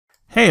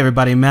Hey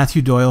everybody,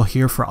 Matthew Doyle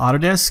here for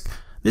Autodesk.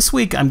 This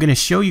week I'm going to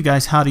show you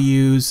guys how to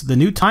use the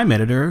new time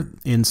editor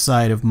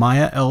inside of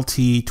Maya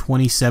LT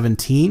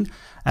 2017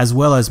 as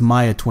well as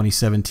Maya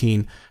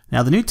 2017.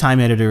 Now the new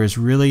time editor is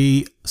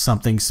really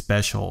something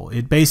special.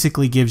 It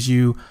basically gives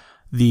you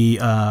the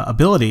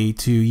ability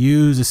to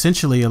use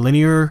essentially a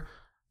linear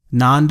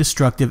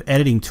non-destructive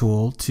editing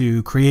tool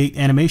to create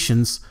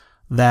animations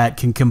that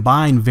can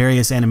combine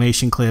various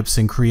animation clips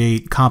and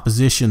create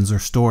compositions or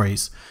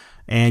stories.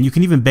 And you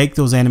can even bake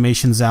those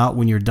animations out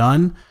when you're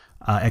done,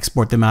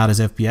 export them out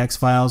as FBX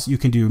files. You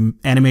can do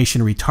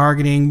animation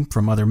retargeting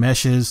from other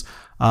meshes,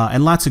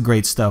 and lots of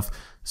great stuff.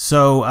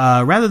 So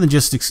rather than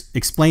just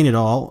explain it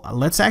all,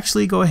 let's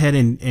actually go ahead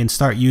and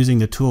start using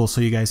the tool so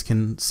you guys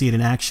can see it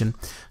in action.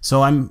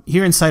 So I'm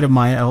here inside of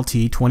Maya LT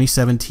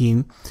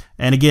 2017,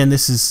 and again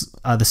this is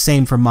the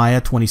same for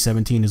Maya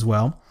 2017 as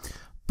well.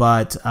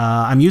 But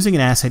I'm using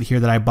an asset here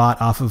that I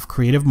bought off of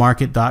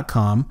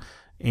creativemarket.com.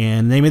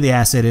 And the name of the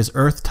asset is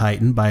Earth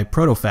Titan by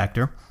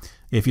Protofactor,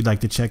 if you'd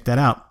like to check that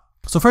out.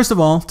 So first of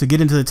all, to get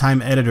into the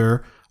time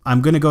editor, I'm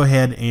going to go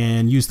ahead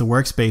and use the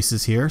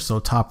workspaces here. So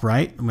top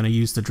right, I'm going to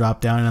use the drop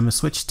down and I'm going to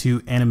switch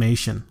to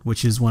animation,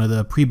 which is one of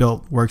the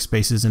pre-built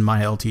workspaces in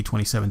Maya LT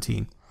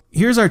 2017.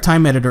 Here's our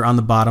time editor on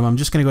the bottom. I'm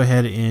just going to go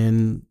ahead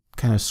and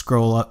kind of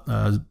scroll up,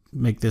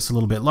 make this a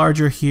little bit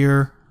larger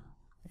here.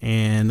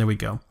 And there we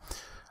go.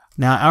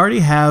 Now I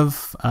already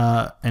have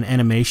an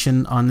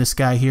animation on this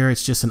guy here.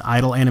 It's just an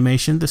idle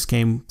animation. This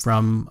came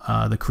from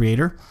the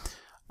creator.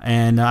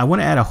 And I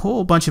want to add a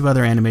whole bunch of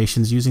other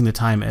animations using the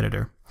time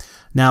editor.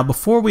 Now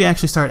before we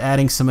actually start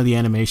adding some of the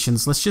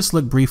animations, let's just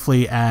look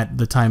briefly at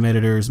the time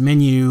editor's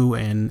menu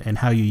and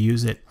how you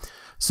use it.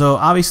 So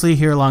obviously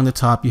here along the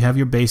top you have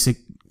your basic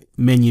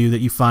menu that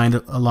you find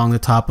along the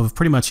top of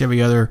pretty much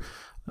every other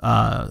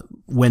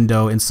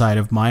window inside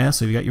of Maya.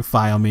 So you got your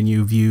file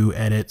menu, view,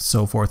 edit,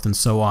 so forth and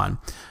so on.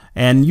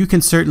 And you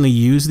can certainly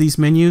use these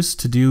menus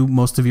to do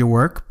most of your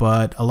work,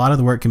 but a lot of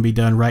the work can be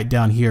done right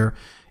down here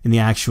in the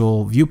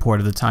actual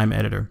viewport of the time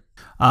editor.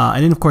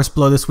 And then of course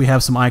below this we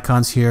have some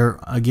icons here.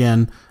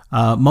 Again,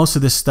 most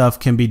of this stuff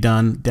can be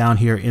done down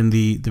here in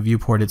the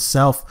viewport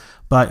itself.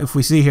 But if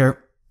we see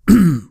here,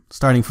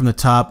 starting from the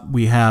top,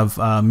 we have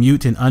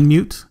mute and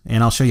unmute,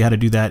 and I'll show you how to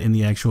do that in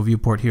the actual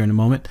viewport here in a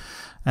moment,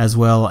 as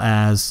well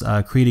as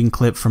creating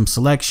clip from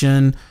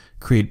selection,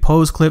 create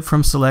pose clip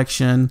from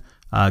selection,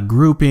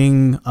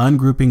 grouping,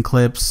 ungrouping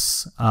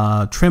clips,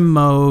 trim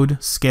mode,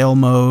 scale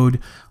mode,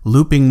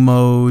 looping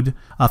mode.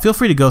 Feel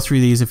free to go through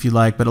these if you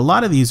like, but a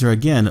lot of these are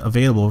again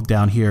available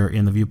down here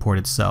in the viewport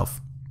itself.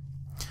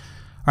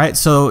 All right,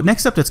 so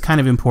next up that's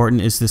kind of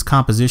important is this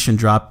composition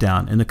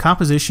dropdown. And the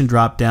composition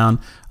dropdown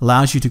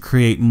allows you to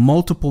create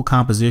multiple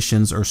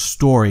compositions or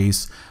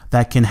stories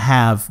that can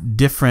have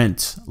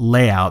different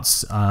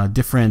layouts,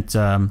 different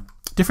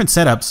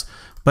setups,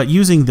 but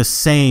using the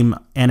same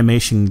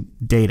animation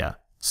data.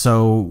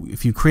 So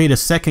if you create a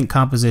second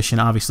composition,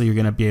 obviously you're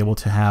going to be able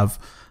to have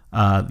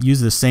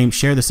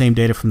share the same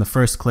data from the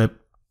first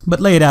clip, but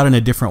lay it out in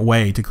a different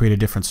way to create a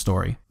different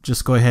story.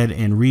 Just go ahead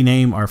and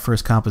rename our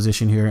first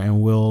composition here,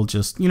 and we'll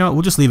just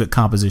leave it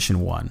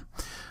composition 1.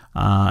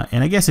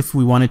 And I guess if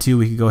we wanted to,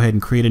 we could go ahead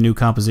and create a new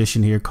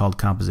composition here called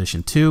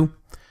composition 2.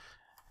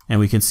 And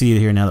we can see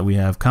here now that we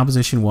have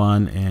composition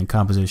 1 and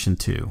composition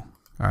 2.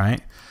 All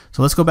right.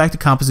 So let's go back to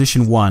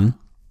composition 1.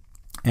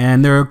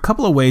 And there are a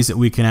couple of ways that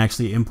we can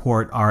actually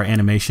import our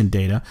animation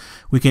data.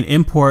 We can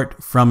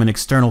import from an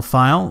external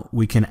file.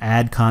 We can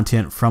add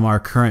content from our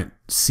current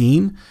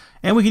scene,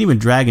 and we can even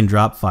drag and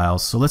drop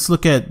files. So let's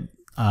look at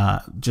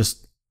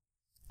just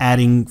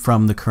adding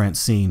from the current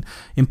scene.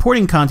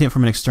 Importing content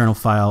from an external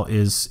file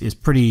is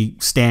pretty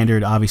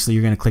standard. Obviously,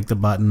 you're going to click the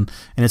button,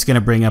 and it's going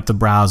to bring up the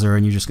browser,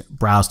 and you just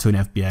browse to an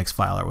FBX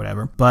file or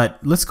whatever. But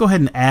let's go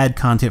ahead and add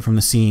content from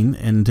the scene,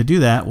 and to do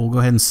that, we'll go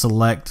ahead and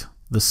select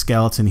the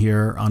skeleton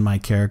here on my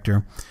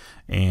character,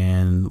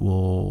 and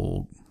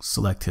we'll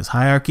select his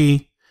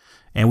hierarchy.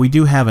 And we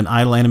do have an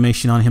idle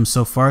animation on him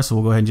so far, so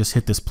we'll go ahead and just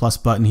hit this plus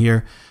button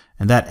here,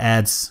 and that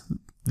adds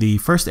the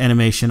first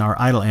animation, our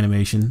idle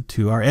animation,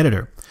 to our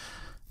editor.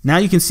 Now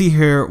you can see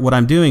here what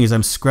I'm doing is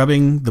I'm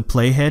scrubbing the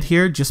playhead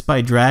here just by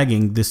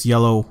dragging this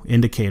yellow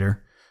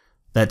indicator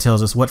that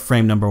tells us what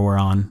frame number we're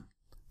on.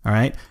 All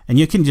right, and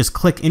you can just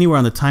click anywhere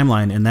on the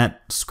timeline, and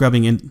that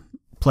scrubbing in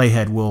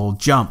playhead will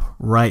jump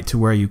right to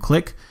where you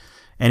click,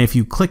 and if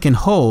you click and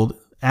hold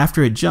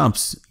after it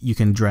jumps, you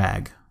can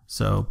drag.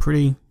 So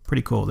pretty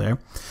cool there.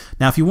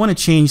 Now if you want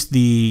to change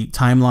the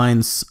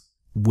timeline's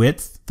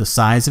width, the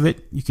size of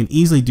it, you can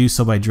easily do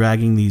so by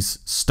dragging these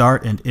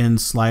start and end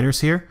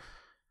sliders here,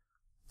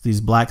 these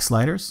black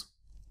sliders.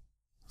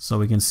 So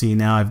we can see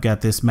now I've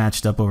got this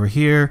matched up over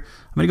here.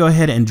 I'm going to go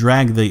ahead and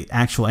drag the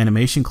actual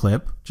animation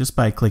clip just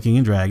by clicking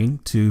and dragging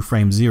to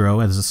frame 0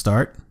 as a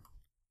start,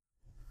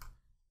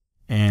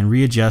 and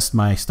readjust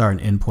my start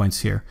and end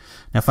points here.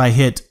 Now if I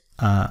hit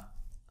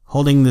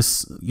holding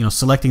this,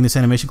 selecting this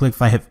animation clip,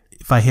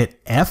 if if I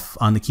hit F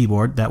on the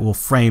keyboard, that will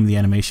frame the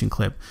animation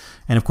clip.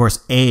 And of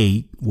course,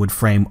 A would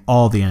frame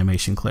all the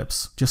animation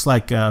clips. Just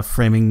like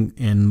framing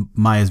in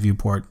Maya's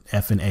viewport,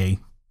 F and A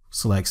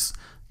selects,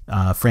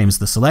 frames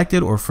the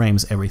selected or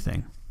frames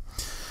everything.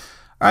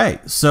 All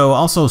right, so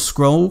also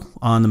scroll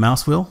on the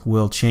mouse wheel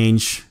will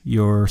change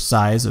your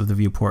size of the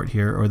viewport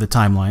here, or the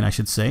timeline, I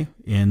should say,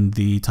 in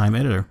the time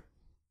editor.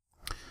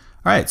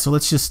 All right, so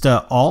let's just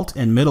Alt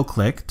and middle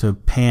click to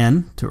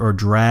pan or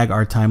drag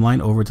our timeline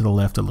over to the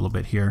left a little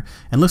bit here.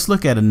 And let's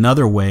look at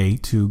another way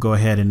to go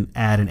ahead and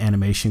add an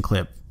animation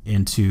clip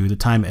into the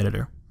time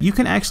editor. You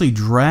can actually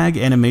drag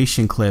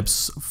animation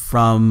clips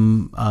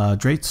from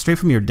straight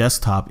from your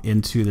desktop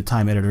into the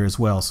time editor as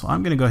well. So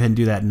I'm going to go ahead and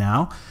do that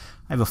now.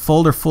 I have a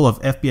folder full of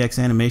FBX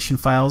animation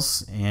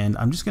files, and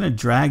I'm just going to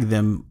drag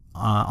them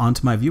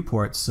onto my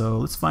viewport. So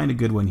let's find a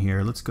good one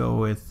here. Let's go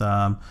with,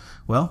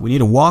 well, we need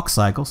a walk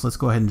cycle, so let's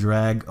go ahead and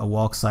drag a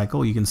walk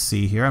cycle. You can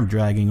see here I'm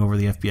dragging over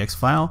the FBX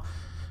file,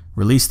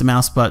 release the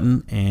mouse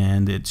button,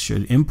 and it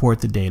should import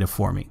the data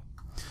for me.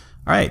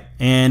 All right,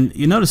 and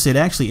you notice it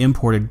actually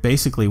imported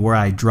basically where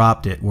I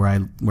dropped it,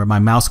 where my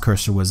mouse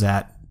cursor was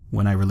at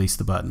when I released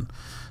the button.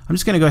 I'm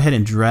just going to go ahead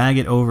and drag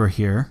it over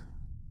here.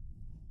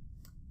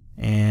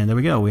 And there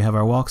we go, we have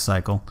our walk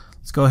cycle.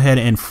 Let's go ahead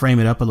and frame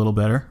it up a little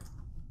better.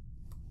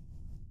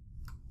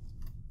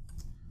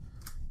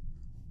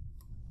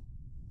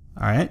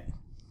 All right.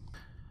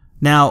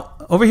 Now,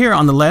 over here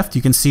on the left,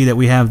 you can see that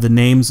we have the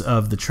names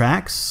of the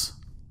tracks.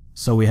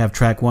 So we have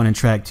track 1 and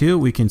track 2.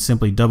 We can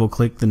simply double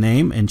click the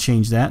name and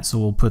change that. So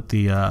we'll put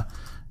the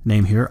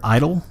name here,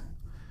 idle,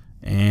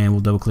 and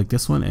we'll double click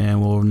this one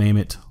and we'll name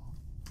it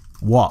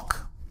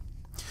walk.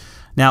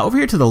 Now over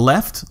here to the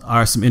left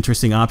are some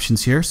interesting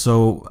options here.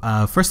 So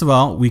first of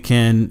all, we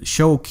can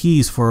show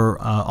keys for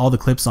all the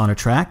clips on a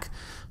track.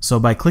 So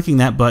by clicking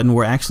that button,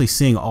 we're actually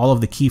seeing all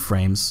of the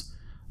keyframes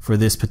for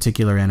this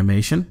particular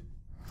animation.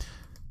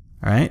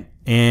 All right,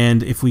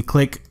 and if we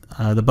click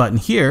the button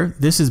here,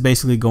 this is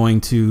basically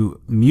going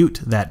to mute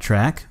that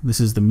track.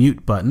 This is the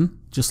mute button,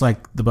 just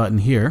like the button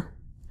here.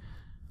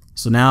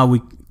 So now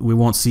we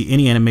won't see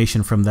any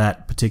animation from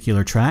that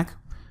particular track.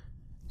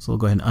 So we'll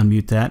go ahead and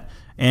unmute that.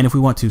 And if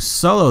we want to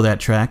solo that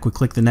track, we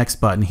click the next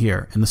button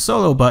here. And the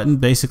solo button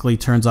basically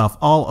turns off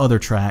all other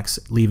tracks,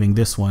 leaving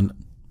this one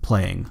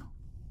playing.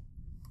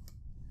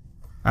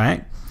 All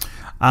right.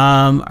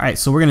 All right,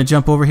 so we're going to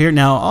jump over here.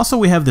 Now, also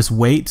we have this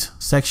weight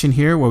section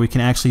here where we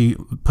can actually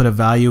put a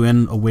value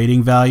in, a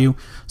weighting value.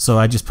 So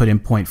I just put in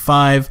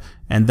 0.5,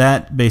 and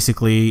that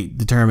basically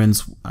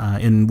determines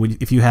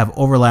if you have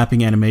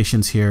overlapping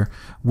animations here,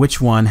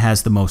 which one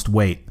has the most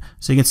weight.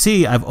 So you can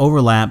see I've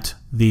overlapped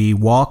the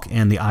walk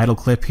and the idle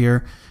clip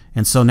here.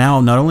 And so now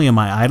not only am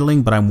I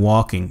idling, but I'm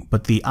walking.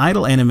 But the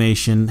idle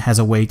animation has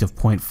a weight of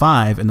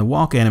 0.5 and the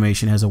walk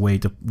animation has a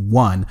weight of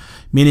 1,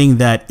 meaning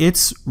that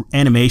its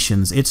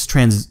animations, its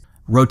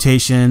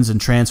rotations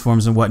and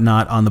transforms and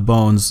whatnot on the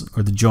bones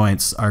or the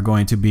joints are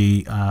going to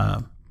be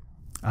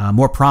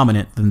more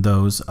prominent than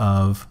those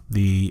of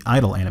the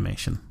idle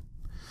animation.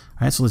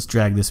 All right, so let's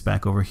drag this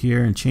back over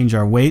here and change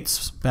our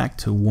weights back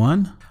to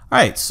 1. All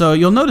right, so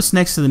you'll notice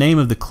next to the name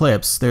of the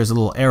clips, there's a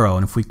little arrow,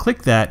 and if we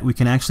click that, we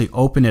can actually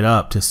open it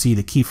up to see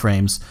the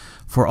keyframes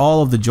for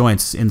all of the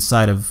joints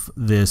inside of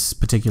this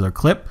particular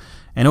clip.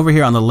 And over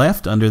here on the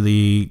left, under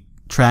the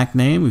track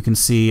name, we can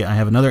see I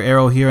have another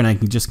arrow here, and I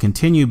can just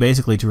continue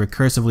basically to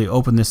recursively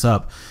open this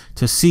up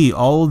to see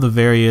all of the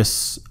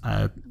various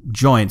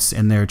joints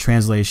and their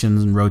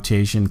translations and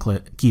rotation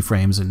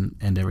keyframes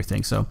and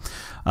everything. So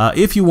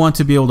if you want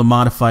to be able to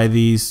modify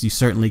these, you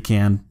certainly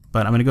can.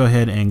 But I'm going to go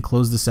ahead and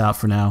close this out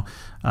for now.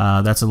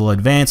 That's a little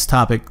advanced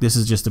topic. This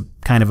is just a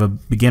kind of a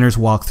beginner's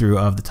walkthrough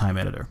of the time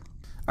editor.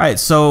 All right,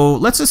 so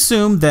let's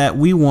assume that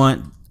we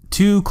want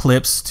two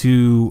clips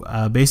to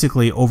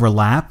basically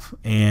overlap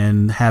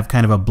and have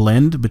kind of a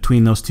blend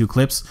between those two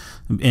clips.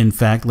 In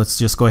fact, let's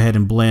just go ahead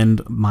and blend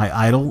my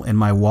idle and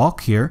my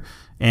walk here.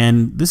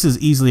 And this is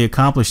easily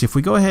accomplished. If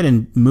we go ahead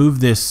and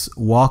move this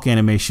walk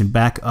animation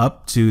back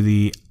up to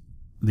the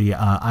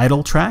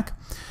idle track,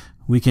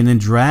 we can then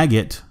drag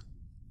it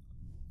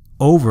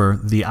over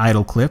the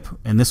idle clip,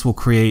 and this will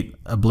create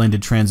a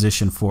blended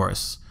transition for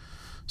us.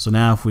 So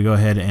now if we go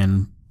ahead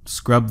and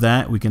scrub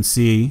that, we can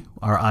see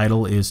our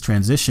idle is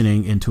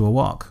transitioning into a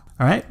walk.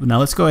 All right, now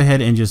let's go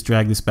ahead and just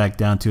drag this back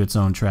down to its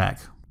own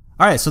track.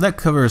 All right, so that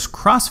covers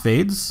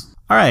crossfades.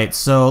 All right,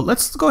 so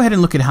let's go ahead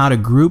and look at how to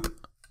group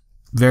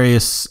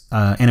various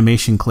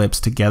animation clips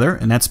together,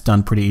 and that's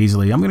done pretty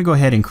easily. I'm going to go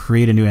ahead and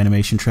create a new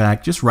animation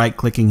track, just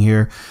right-clicking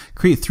here,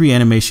 create 3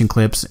 animation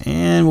clips,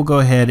 and we'll go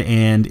ahead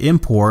and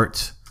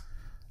import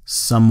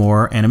some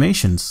more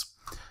animations.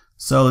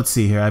 So let's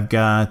see here. I've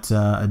got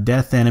a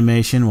death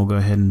animation. We'll go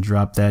ahead and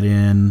drop that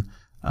in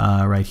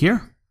right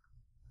here.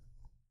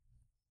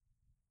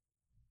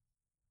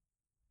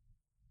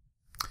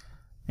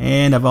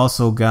 And I've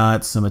also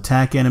got some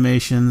attack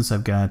animations.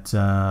 I've got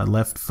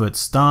left foot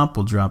stomp.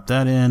 We'll drop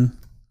that in.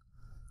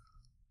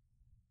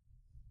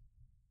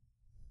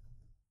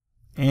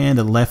 And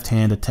a left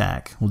hand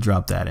attack. We'll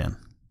drop that in.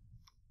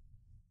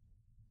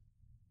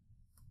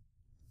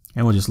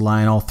 And we'll just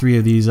line all three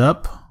of these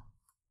up.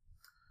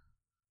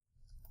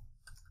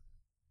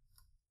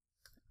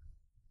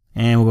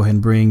 And we'll go ahead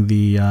and bring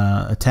the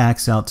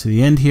attacks out to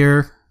the end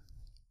here.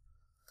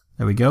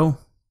 There we go.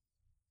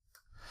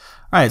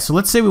 Alright, so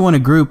let's say we want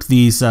to group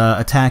these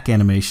attack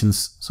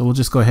animations. So we'll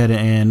just go ahead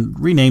and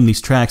rename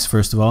these tracks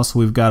first of all. So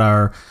we've got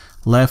our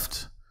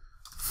left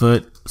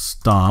foot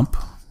stomp.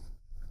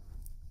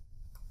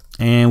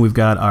 And we've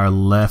got our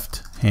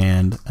left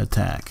hand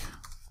attack.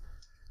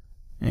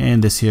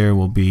 And this here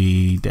will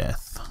be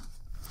death.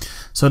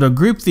 So to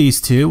group these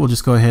two, we'll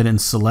just go ahead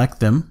and select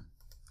them.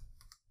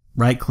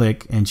 Right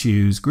click and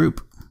choose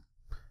group.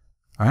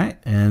 Alright,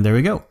 and there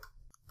we go.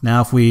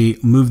 Now if we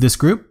move this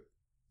group,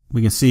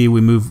 we can see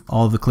we move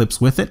all of the clips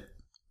with it.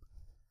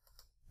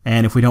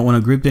 And if we don't want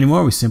to group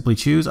anymore, we simply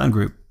choose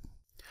ungroup.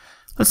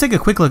 Let's take a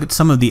quick look at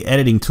some of the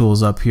editing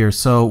tools up here.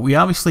 So we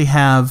obviously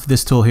have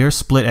this tool here,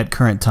 split at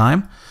current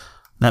time.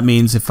 That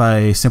means if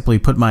I simply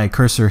put my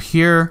cursor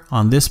here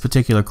on this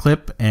particular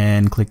clip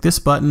and click this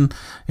button,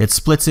 it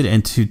splits it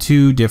into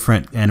two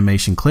different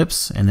animation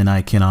clips, and then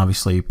I can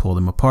obviously pull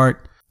them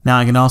apart. Now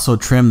I can also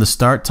trim the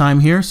start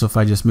time here. So if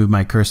I just move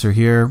my cursor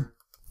here,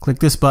 click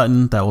this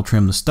button, that will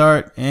trim the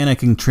start, and I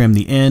can trim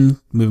the end,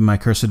 moving my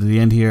cursor to the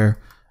end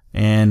here,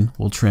 and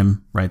we'll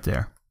trim right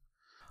there.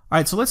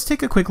 Alright, so let's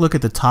take a quick look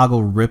at the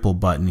toggle ripple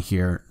button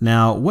here.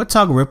 Now, what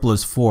toggle ripple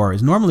is for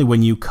is normally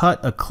when you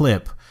cut a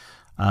clip,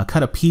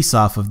 cut a piece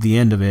off of the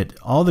end of it,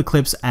 all the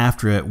clips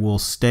after it will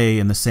stay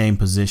in the same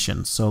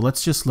position. So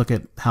let's just look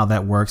at how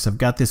that works. I've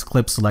got this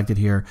clip selected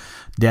here,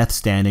 death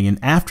standing, and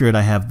after it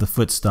I have the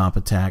foot stomp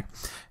attack.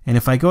 And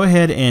if I go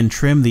ahead and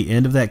trim the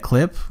end of that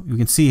clip, you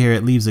can see here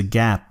it leaves a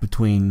gap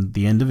between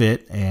the end of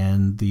it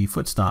and the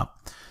foot stomp.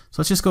 So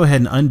let's just go ahead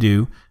and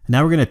undo.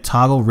 Now we're going to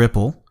toggle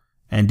ripple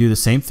and do the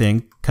same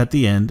thing, cut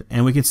the end,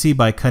 and we can see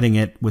by cutting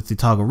it with the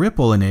toggle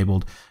ripple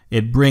enabled,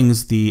 it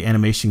brings the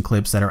animation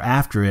clips that are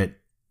after it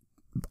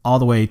all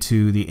the way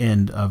to the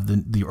end of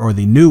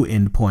the new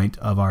end point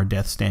of our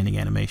death standing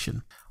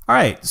animation.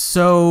 Alright,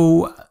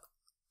 so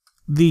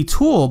the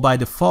tool by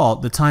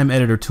default, the time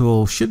editor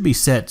tool, should be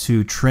set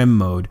to trim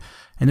mode.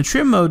 And the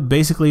trim mode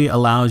basically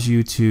allows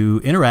you to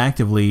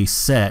interactively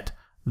set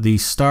the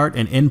start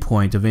and end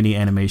point of any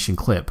animation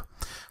clip.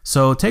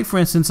 So take for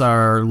instance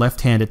our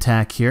left hand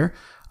attack here.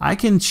 I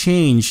can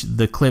change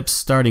the clip's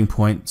starting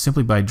point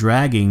simply by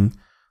dragging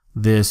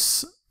the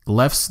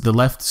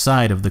left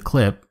side of the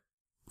clip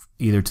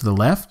either to the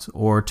left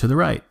or to the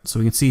right. So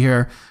we can see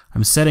here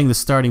I'm setting the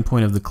starting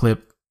point of the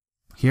clip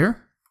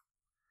here,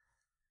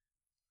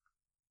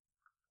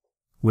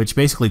 which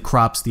basically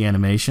crops the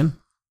animation,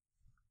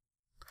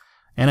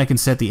 and I can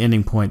set the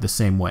ending point the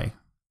same way.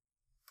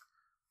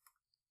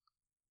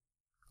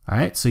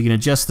 Alright, so you can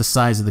adjust the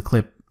size of the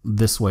clip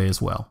this way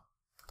as well.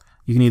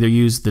 You can either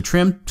use the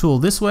trim tool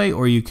this way,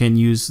 or you can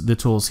use the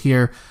tools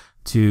here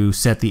to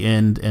set the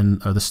end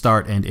or the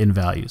start and end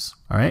values.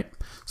 Alright,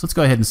 so let's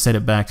go ahead and set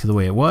it back to the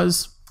way it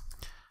was.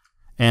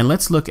 And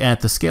let's look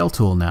at the scale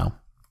tool now.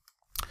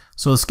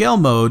 So the scale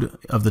mode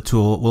of the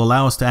tool will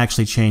allow us to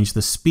actually change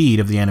the speed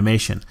of the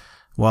animation.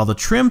 While the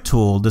trim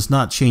tool does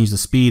not change the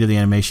speed of the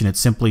animation, it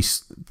simply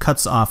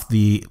cuts off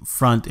the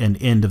front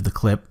and end of the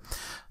clip.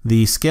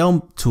 The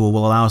scale tool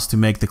will allow us to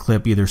make the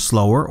clip either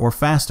slower or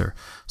faster.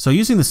 So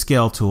using the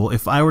scale tool,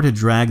 if I were to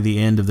drag the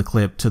end of the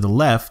clip to the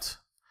left,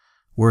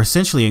 we're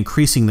essentially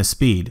increasing the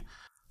speed.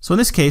 So in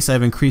this case,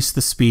 I've increased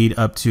the speed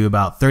up to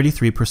about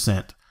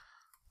 33%.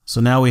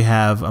 So now we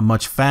have a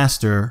much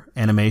faster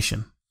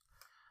animation.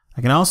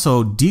 I can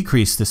also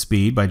decrease the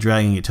speed by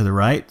dragging it to the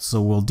right,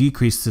 so we'll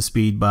decrease the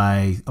speed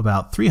by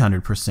about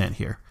 300%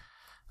 here.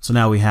 So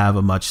now we have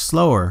a much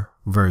slower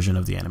version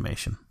of the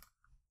animation.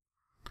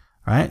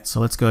 Alright, so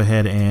let's go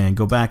ahead and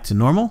go back to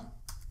normal.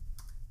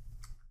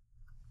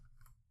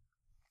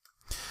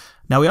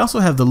 Now we also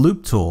have the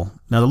loop tool.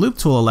 Now the loop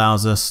tool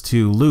allows us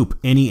to loop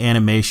any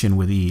animation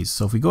with ease.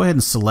 So if we go ahead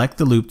and select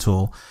the loop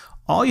tool,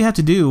 all you have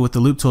to do with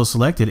the loop tool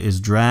selected is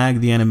drag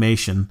the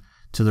animation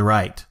to the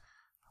right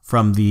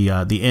from the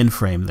end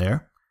frame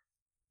there.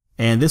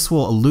 And this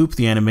will loop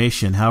the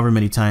animation however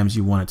many times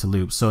you want it to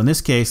loop. So in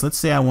this case, let's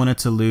say I want it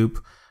to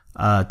loop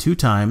 2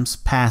 times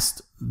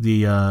past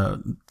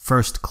the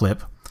first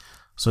clip.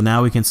 So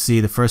now we can see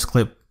the first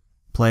clip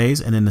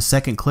plays, and then the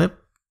second clip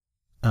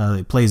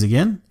it plays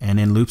again, and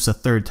then loops a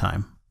 3rd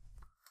time.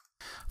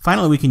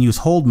 Finally, we can use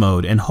hold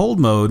mode, and hold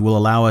mode will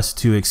allow us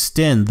to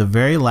extend the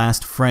very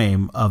last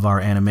frame of our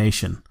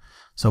animation.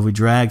 So if we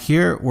drag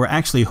here, we're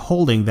actually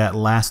holding that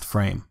last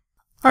frame.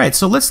 Alright,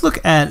 so let's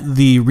look at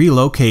the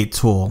Relocate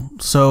tool.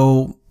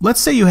 So let's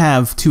say you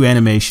have 2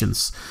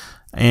 animations,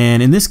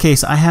 and in this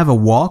case I have a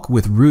walk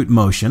with root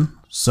motion,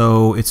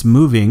 so it's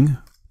moving,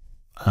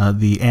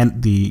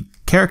 the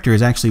character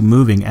is actually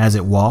moving as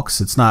it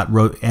walks, it's not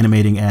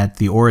animating at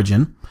the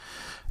origin.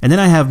 And then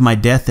I have my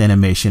death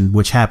animation,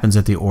 which happens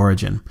at the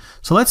origin.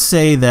 So let's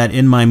say that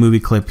in my movie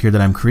clip here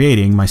that I'm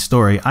creating, my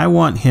story, I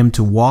want him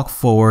to walk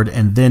forward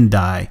and then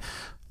die.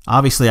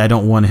 Obviously, I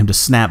don't want him to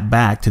snap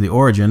back to the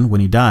origin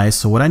when he dies,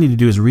 so what I need to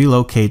do is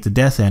relocate the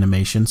death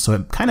animation so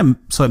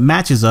it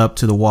matches up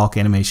to the walk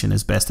animation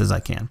as best as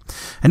I can.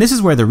 And this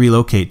is where the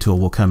Relocate tool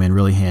will come in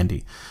really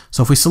handy.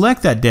 So if we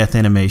select that death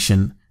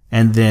animation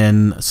and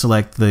then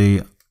select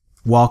the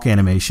walk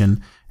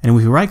animation, and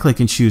we right click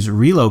and choose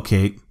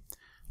Relocate,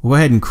 we'll go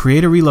ahead and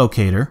create a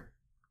relocator.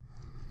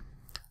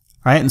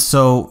 All right, and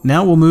so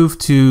now we'll move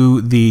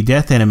to the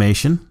death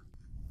animation.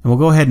 And we'll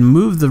go ahead and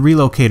move the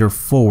relocator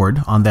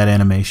forward on that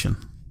animation.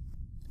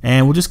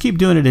 And we'll just keep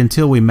doing it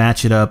until we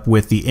match it up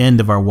with the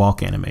end of our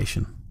walk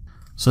animation.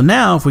 So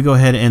now if we go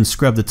ahead and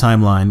scrub the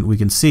timeline, we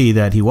can see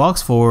that he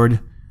walks forward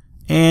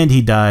and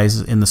he dies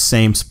in the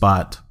same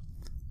spot.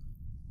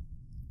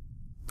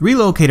 The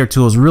relocator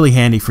tool is really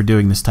handy for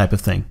doing this type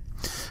of thing.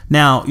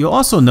 Now, you'll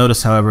also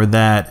notice, however,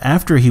 that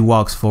after he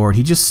walks forward,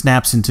 he just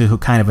snaps into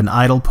kind of an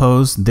idle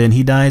pose, then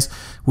he dies.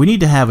 We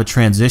need to have a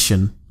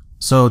transition.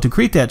 So to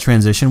create that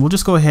transition, we'll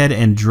just go ahead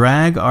and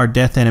drag our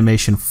death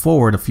animation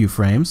forward a few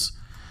frames.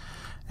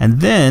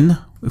 And then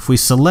if we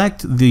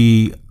select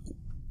the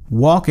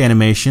walk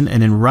animation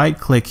and then right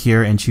click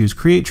here and choose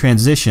Create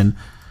Transition,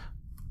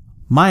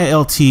 Maya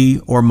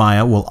LT or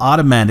Maya will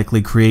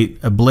automatically create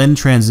a blend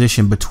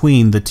transition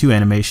between the two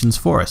animations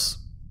for us.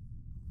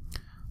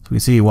 So we can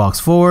see he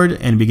walks forward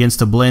and begins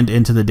to blend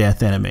into the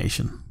death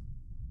animation.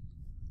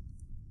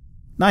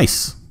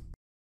 Nice.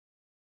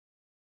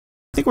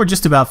 I think we're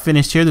just about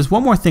finished here. There's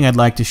one more thing I'd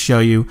like to show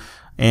you,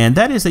 and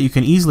that is that you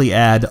can easily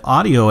add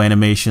audio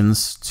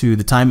animations to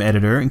the time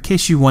editor in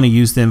case you want to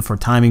use them for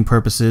timing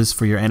purposes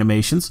for your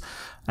animations.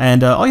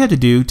 And all you have to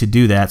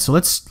do that, so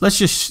let's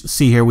just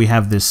see here we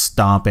have this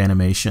stomp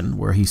animation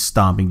where he's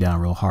stomping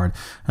down real hard.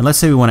 And let's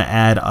say we want to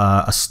add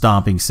a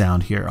stomping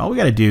sound here. All we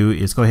got to do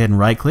is go ahead and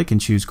right click and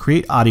choose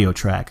Create Audio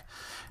Track.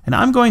 And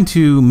I'm going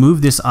to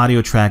move this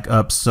audio track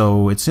up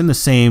so it's in the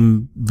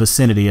same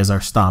vicinity as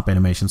our stomp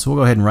animation. So we'll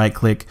go ahead and right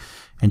click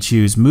and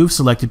choose Move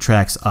Selected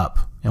Tracks Up.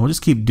 And we'll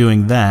just keep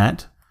doing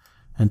that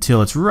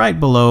until it's right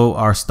below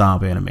our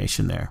stomp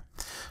animation there.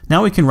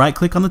 Now we can right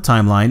click on the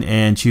timeline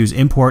and choose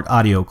Import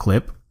Audio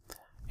Clip.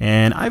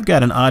 And I've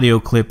got an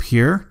audio clip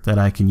here that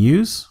I can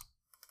use.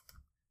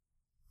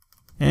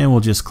 And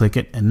we'll just click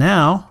it. And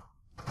now,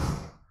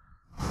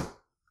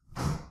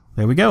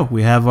 there we go.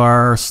 We have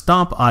our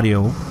stomp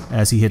audio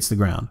as he hits the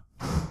ground.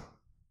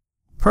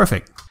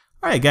 Perfect.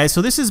 Alright guys,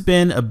 so this has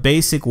been a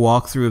basic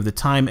walkthrough of the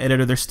time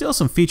editor. There's still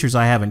some features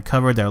I haven't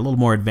covered that are a little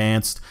more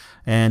advanced,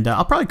 and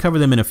I'll probably cover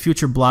them in a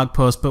future blog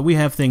post, but we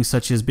have things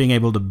such as being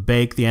able to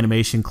bake the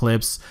animation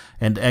clips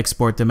and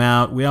export them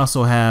out. We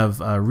also have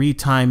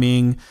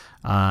retiming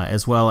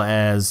as well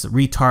as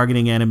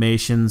retargeting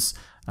animations,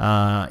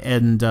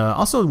 and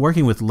also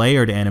working with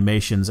layered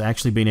animations,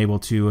 actually being able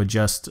to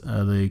adjust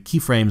the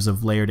keyframes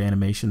of layered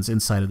animations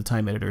inside of the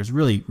time editor is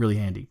really, really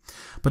handy.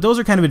 But those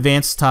are kind of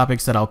advanced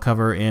topics that I'll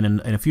cover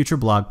in a future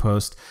blog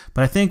post.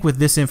 But I think with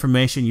this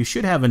information, you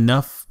should have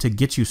enough to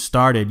get you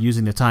started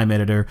using the time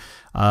editor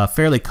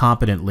fairly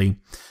competently.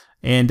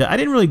 And I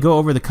didn't really go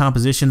over the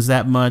compositions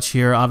that much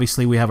here.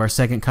 Obviously, we have our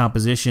second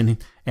composition,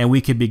 and we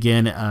could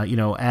begin,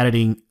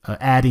 adding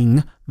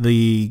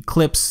the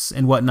clips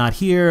and whatnot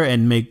here,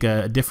 and make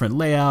a different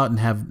layout and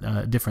have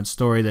a different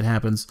story that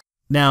happens.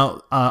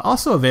 Now,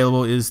 also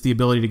available is the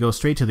ability to go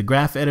straight to the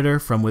graph editor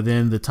from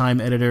within the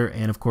time editor,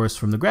 and of course,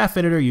 from the graph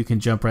editor, you can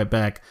jump right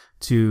back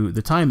to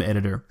the time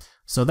editor.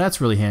 So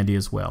that's really handy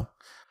as well.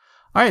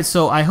 Alright,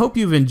 so I hope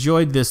you've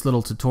enjoyed this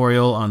little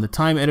tutorial on the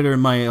time editor in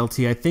Maya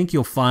LT. I think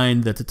you'll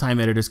find that the time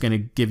editor is going to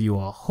give you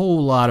a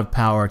whole lot of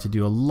power to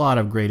do a lot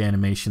of great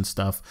animation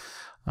stuff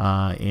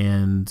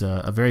in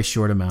a very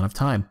short amount of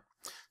time.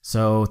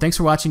 So thanks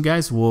for watching,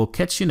 guys. We'll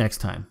catch you next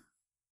time.